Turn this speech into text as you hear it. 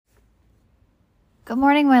Good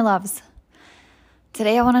morning, my loves.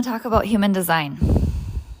 Today I want to talk about human design.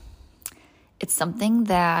 It's something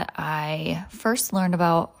that I first learned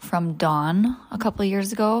about from Dawn a couple of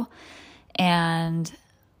years ago, and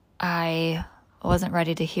I wasn't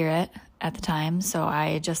ready to hear it at the time, so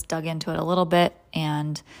I just dug into it a little bit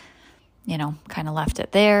and, kind of left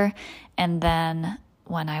it there. And then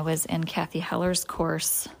when I was in Kathy Heller's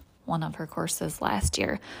course, one of her courses last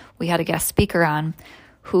year, we had a guest speaker on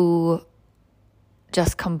who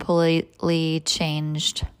just completely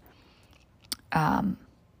changed, not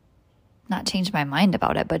changed my mind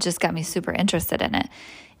about it, but just got me super interested in it.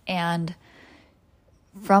 And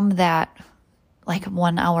from that,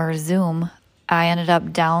 1 hour Zoom, I ended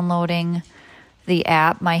up downloading the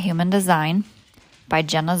app, My Human Design by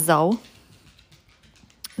Jenna Zoe,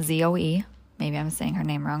 Z-O-E. Maybe I'm saying her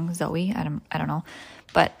name wrong, Zoe. I don't know.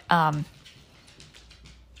 But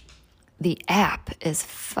the app is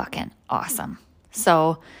fucking awesome.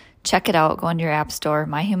 So check it out. Go into your app store,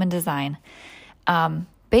 My Human Design.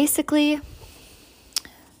 Basically,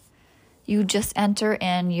 you just enter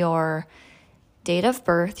in your date of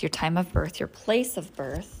birth, your time of birth, your place of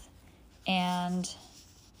birth, and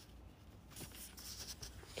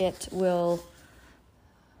it will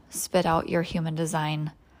spit out your human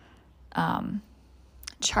design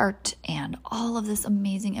chart and all of this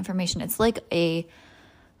amazing information. It's like a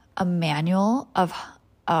manual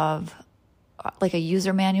of like a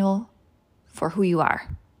user manual for who you are,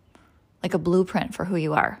 like a blueprint for who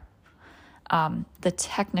you are. The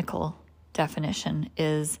technical definition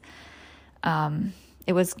is,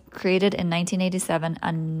 it was created in 1987.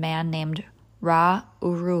 A man named Ra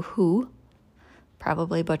Uru Hu,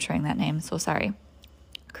 probably butchering that name, so sorry,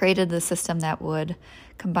 created the system that would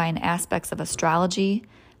combine aspects of astrology,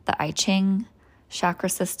 the I Ching, chakra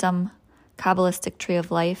system, Kabbalistic tree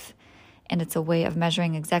of life, and it's a way of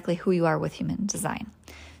measuring exactly who you are with human design.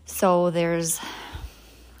 So there's,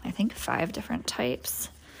 I think, 5 different types.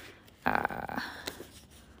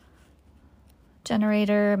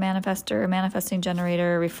 Generator, manifester, manifesting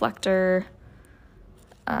generator, reflector.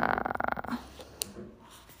 What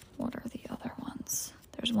are the other ones?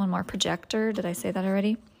 There's one more, projector. Did I say that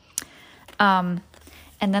already? And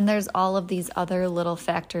then there's all of these other little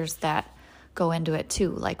factors that go into it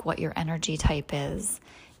too, like what your energy type is,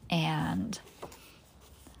 and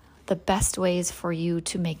the best ways for you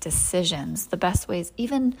to make decisions, the best ways,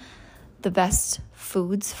 even the best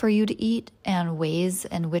foods for you to eat, and ways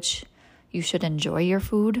in which you should enjoy your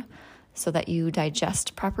food so that you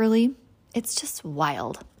digest properly. It's just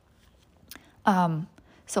wild.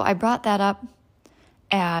 So I brought that up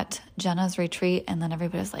at Jenna's retreat, and then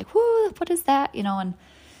everybody's like, "Whoo, what is that?" And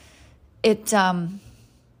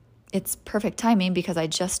it's perfect timing because I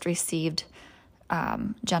just received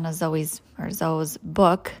Jenna Zoe's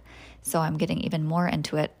book, so I'm getting even more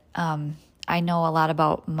into it. I know a lot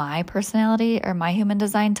about my personality or my human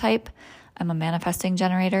design type. I'm a manifesting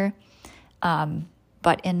generator.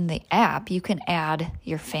 But in the app, you can add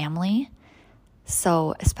your family.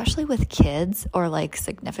 So especially with kids or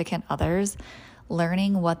significant others,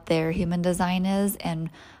 learning what their human design is and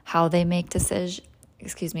how they make decisions,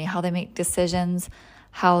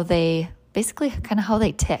 how they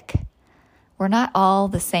tick. We're not all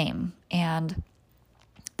the same. And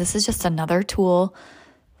this is just another tool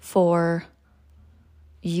for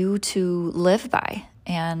you to live by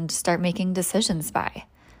and start making decisions by.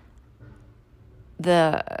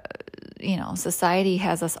 Society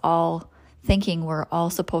has us all thinking we're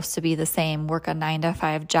all supposed to be the same, work a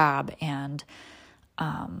 9-to-5 job and,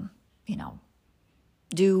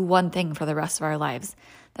 do one thing for the rest of our lives.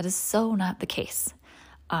 That is so not the case.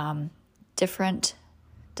 Different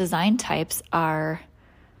design types are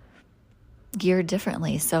geared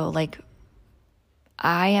differently. So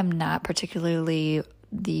I am not particularly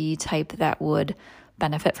the type that would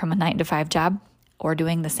benefit from a 9-to-5 job or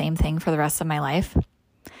doing the same thing for the rest of my life.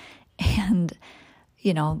 And,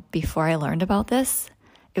 before I learned about this,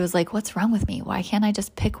 it was like, what's wrong with me? Why can't I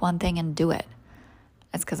just pick one thing and do it?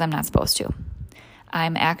 It's because I'm not supposed to.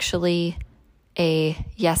 I'm actually a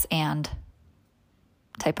yes and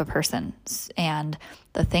type of person. And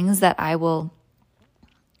the things that I will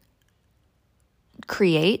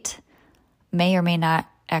create may or may not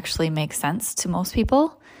actually make sense to most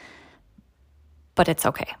people, but it's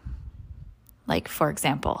okay. For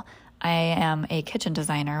example, I am a kitchen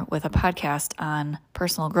designer with a podcast on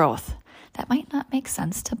personal growth. That might not make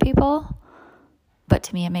sense to people, but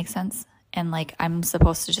to me it makes sense. And I'm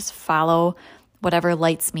supposed to just follow whatever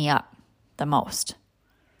lights me up the most.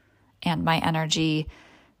 And my energy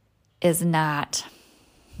is not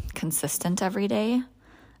consistent every day.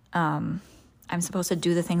 I'm supposed to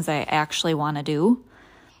do the things I actually want to do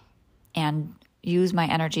and use my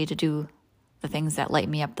energy to do the things that light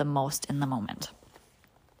me up the most in the moment.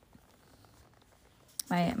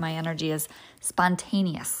 My energy is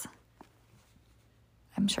spontaneous.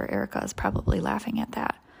 I'm sure Erica is probably laughing at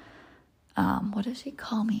that. What did she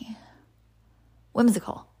call me?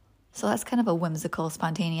 Whimsical. So that's kind of a whimsical,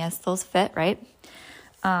 spontaneous. Those fit, right?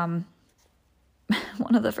 One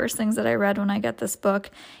of the first things that I read when I got this book,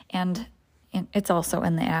 and it's also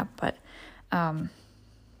in the app, but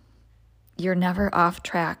you're never off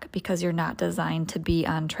track because you're not designed to be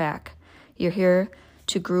on track. You're here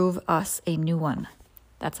to groove us a new one.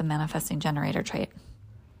 That's a manifesting generator trait.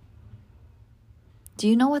 Do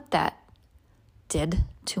you know what that did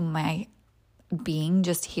to my being,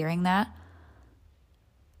 just hearing that?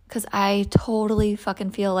 Because I totally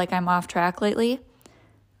fucking feel like I'm off track lately.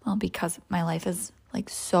 Well, because my life is like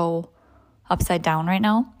so upside down right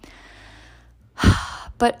now.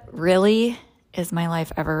 But really, is my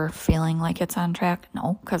life ever feeling like it's on track?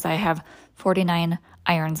 No, because I have 49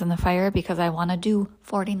 irons in the fire because I want to do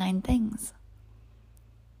 49 things.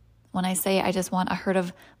 When I say I just want a herd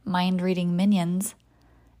of mind-reading minions,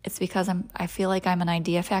 it's because I feel like I'm an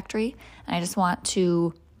idea factory and I just want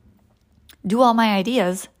to do all my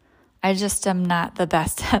ideas. I just am not the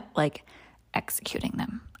best at like executing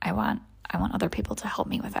them. I want other people to help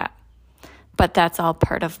me with that. But that's all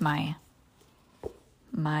part of my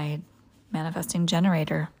manifesting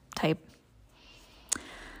generator type.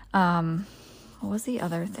 What was the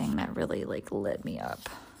other thing that really like lit me up?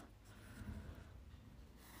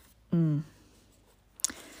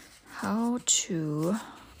 How to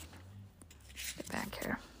get back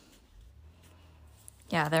here.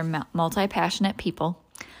 Yeah, they're multi-passionate people.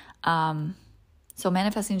 So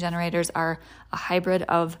manifesting generators are a hybrid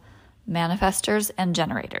of manifestors and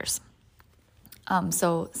generators.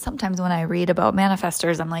 So sometimes when I read about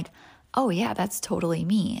manifestors, I'm like, oh yeah, that's totally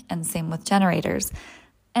me. And same with generators.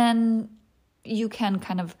 And you can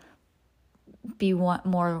kind of be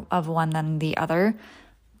more of one than the other.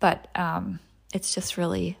 But it's just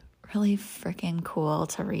really, really freaking cool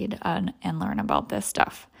to read and learn about this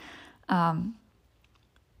stuff.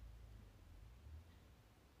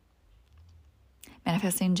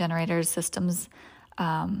 Manifesting generators systems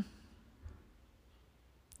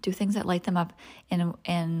do things that light them up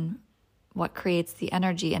in what creates the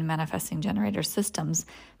energy in manifesting generator systems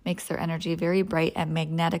makes their energy very bright and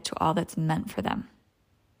magnetic to all that's meant for them.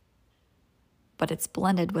 But it's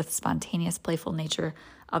blended with spontaneous, playful nature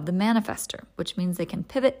of the manifester, which means they can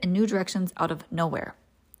pivot in new directions out of nowhere.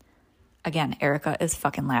 Again, Erica is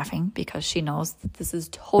fucking laughing because she knows that this is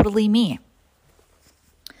totally me.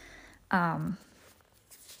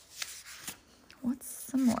 What's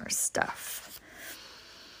some more stuff?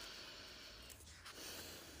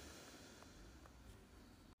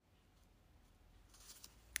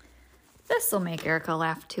 This will make Erica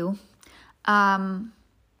laugh too.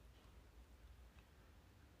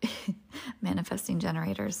 Manifesting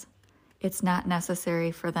generators. It's not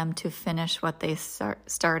necessary for them to finish what they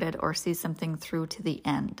started or see something through to the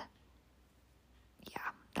end. Yeah,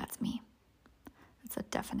 that's me. That's a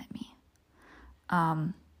definite me.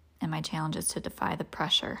 And my challenge is to defy the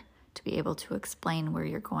pressure to be able to explain where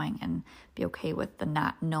you're going and be okay with the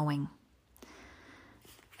not knowing.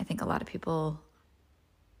 I think a lot of people,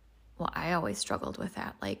 well, I always struggled with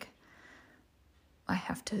that. Like, I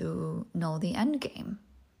have to know the end game.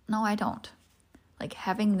 No, I don't. Like,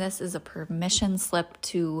 having this is a permission slip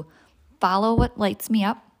to follow what lights me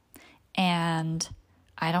up, and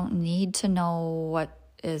I don't need to know what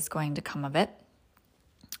is going to come of it.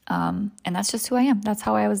 And that's just who I am. That's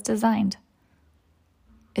how I was designed.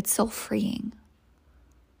 It's so freeing.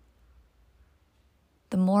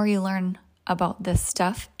 The more you learn about this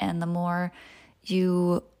stuff and the more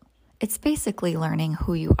it's basically learning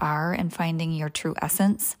who you are and finding your true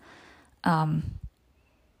essence. And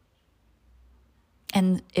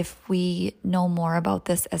if we know more about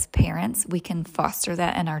this as parents, we can foster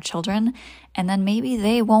that in our children. And then maybe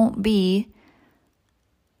they won't be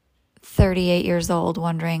 38 years old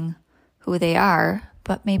wondering who they are,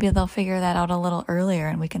 but maybe they'll figure that out a little earlier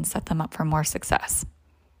and we can set them up for more success.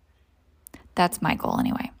 That's my goal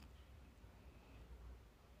anyway.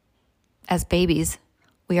 As babies,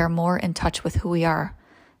 we are more in touch with who we are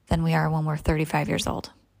than we are when we're 35 years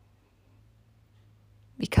old.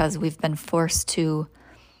 Because we've been forced to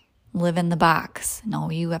live in the box. No,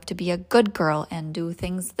 you have to be a good girl and do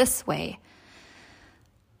things this way.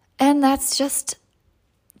 And that's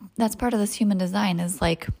part of this human design is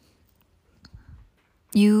like,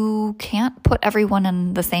 you can't put everyone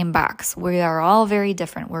in the same box. We are all very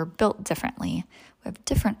different. We're built differently. We have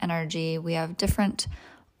different energy. We have different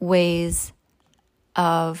ways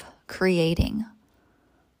of creating,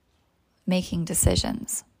 making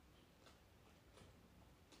decisions,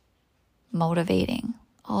 motivating,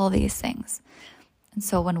 all these things. And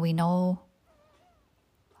so when we know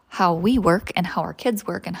how we work and how our kids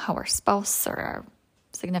work and how our spouse or our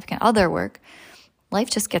significant other work, life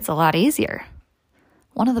just gets a lot easier.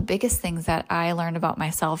 One of the biggest things that I learned about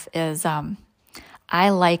myself is I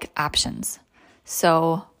like options.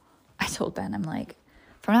 So I told Ben, I'm like,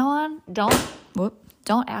 from now on,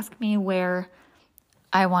 don't ask me where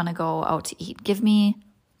I want to go out to eat. Give me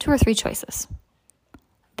 2 or 3 choices.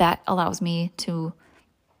 That allows me to,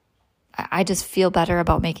 I just feel better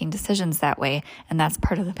about making decisions that way. And that's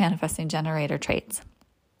part of the manifesting generator traits.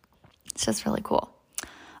 It's just really cool.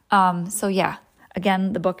 So yeah,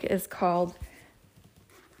 again, the book is called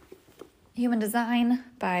Human Design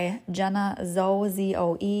by Jenna Zoe,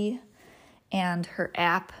 Z-O-E. And her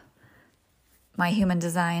app, My Human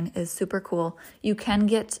Design, is super cool. You can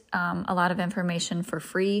get a lot of information for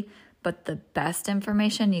free, but the best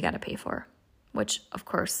information you got to pay for, which, of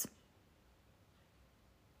course,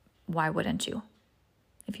 why wouldn't you?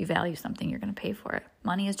 If you value something, you're going to pay for it.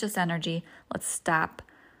 Money is just energy. Let's stop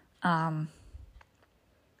putting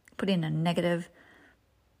a negative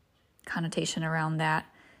connotation around that.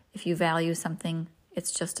 If you value something,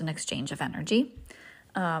 it's just an exchange of energy.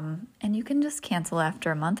 And you can just cancel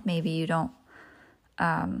after a month. Maybe you don't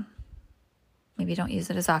use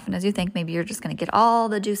it as often as you think. Maybe you're just going to get all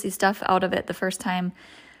the juicy stuff out of it the first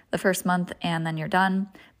month, and then you're done.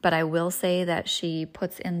 But I will say that she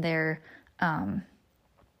puts in there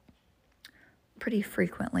pretty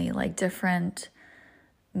frequently, like different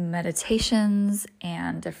meditations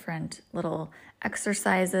and different little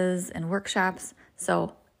exercises and workshops.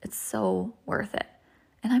 So it's so worth it.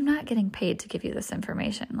 And I'm not getting paid to give you this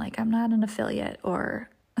information. Like, I'm not an affiliate or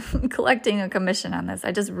collecting a commission on this.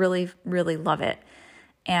 I just really, really love it.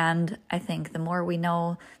 And I think the more we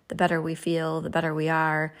know, the better we feel, the better we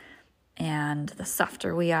are, and the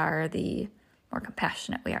softer we are, the more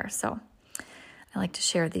compassionate we are. So I like to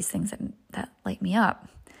share these things that light me up.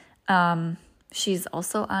 She's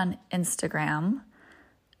also on Instagram,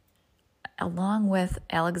 along with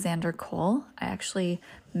Alexandra Cole. I actually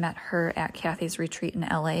met her at Kathy's retreat in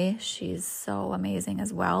LA. She's so amazing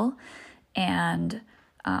as well. And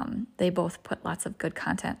they both put lots of good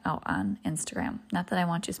content out on Instagram. Not that I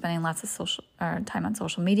want you spending lots of time on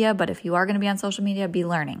social media, but if you are going to be on social media, be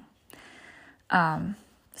learning.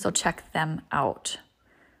 So check them out.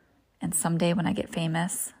 And someday when I get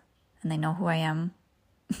famous and they know who I am,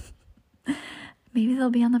 maybe they'll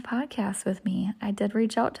be on the podcast with me. I did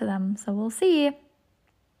reach out to them, so we'll see.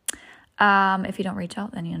 If you don't reach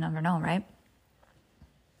out, then you never know, right?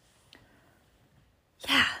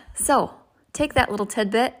 Yeah, so take that little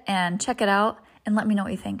tidbit and check it out and let me know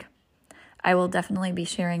what you think. I will definitely be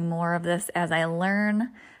sharing more of this as I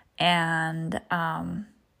learn, and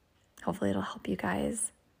hopefully it'll help you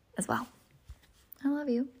guys as well. I love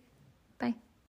you. Bye.